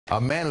A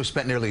man who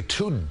spent nearly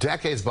 2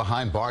 decades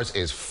behind bars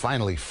is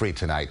finally free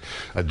tonight.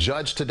 A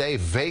judge today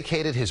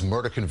vacated his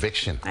murder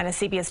conviction. And as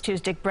CBS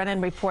 2's Dick Brennan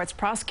reports,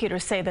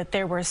 prosecutors say that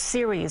there were a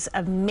series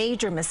of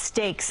major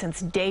mistakes since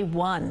day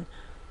one.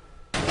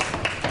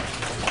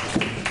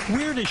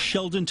 Where does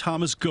Sheldon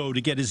Thomas go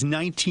to get his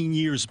 19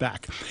 years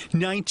back?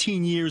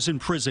 19 years in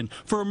prison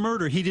for a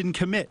murder he didn't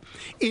commit.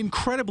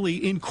 Incredibly,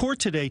 in court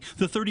today,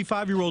 the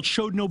 35-year-old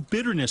showed no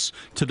bitterness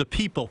to the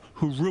people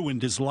who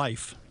ruined his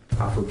life.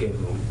 I forgive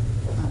him,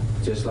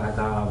 just like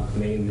I've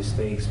made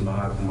mistakes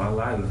my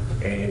life,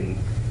 and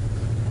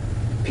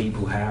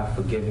people have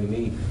forgiven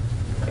me,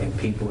 and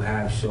people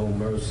have shown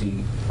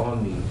mercy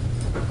on me.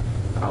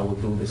 I will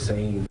do the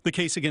same. The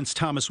case against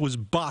Thomas was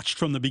botched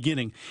from the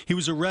beginning. He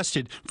was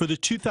arrested for the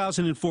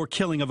 2004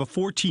 killing of a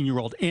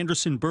 14-year-old,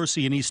 Anderson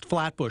Bursey, in East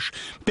Flatbush,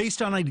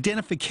 based on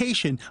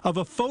identification of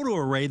a photo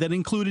array that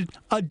included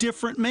a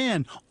different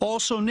man,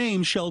 also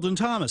named Sheldon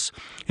Thomas.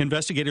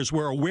 Investigators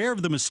were aware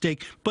of the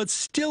mistake, but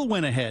still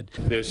went ahead.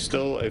 There's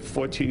still a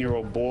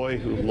 14-year-old boy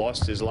who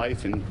lost his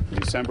life in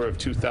December of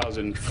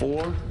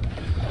 2004.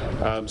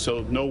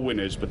 So no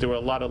winners, but there were a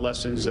lot of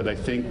lessons that I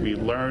think we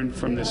learned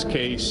from this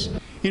case.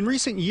 In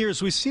recent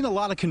years, we've seen a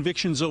lot of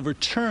convictions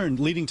overturned,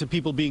 leading to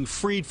people being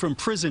freed from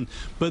prison,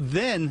 but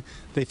then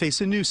they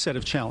face a new set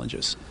of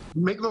challenges.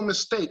 Make no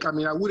mistake, I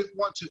mean, I wouldn't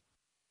want to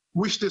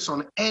wish this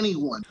on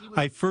anyone.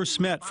 I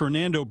first met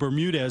Fernando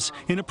Bermudez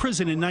in a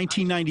prison in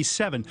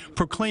 1997,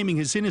 proclaiming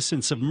his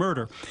innocence of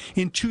murder.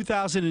 In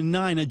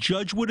 2009, a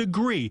judge would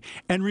agree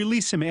and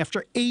release him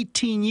after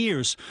 18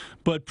 years,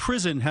 but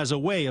prison has a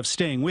way of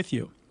staying with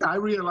you. I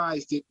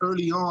realized it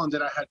early on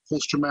that I had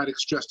post-traumatic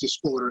stress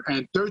disorder,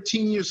 and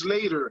 13 years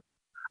later,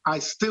 I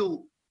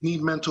still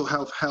need mental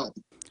health help.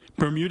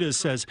 Bermudez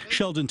says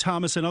Sheldon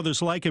Thomas and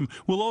others like him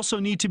will also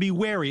need to be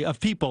wary of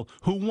people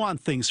who want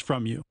things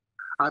from you.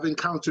 I've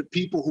encountered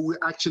people who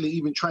actually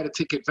even try to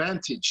take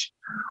advantage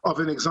of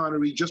an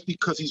exoneree just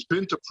because he's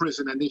been to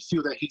prison and they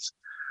feel that he's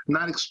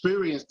not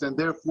experienced and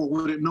therefore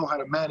wouldn't know how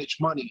to manage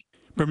money.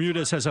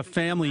 Bermudez has a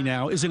family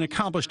now, is an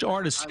accomplished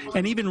artist,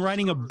 and even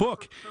writing a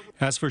book.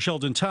 As for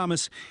Sheldon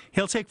Thomas,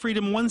 he'll take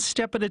freedom one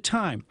step at a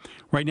time.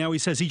 Right now, he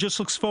says he just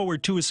looks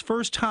forward to his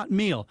first hot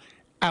meal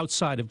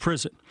outside of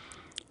prison.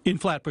 In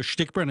Flatbush,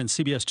 Dick Brennan,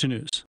 CBS 2 News.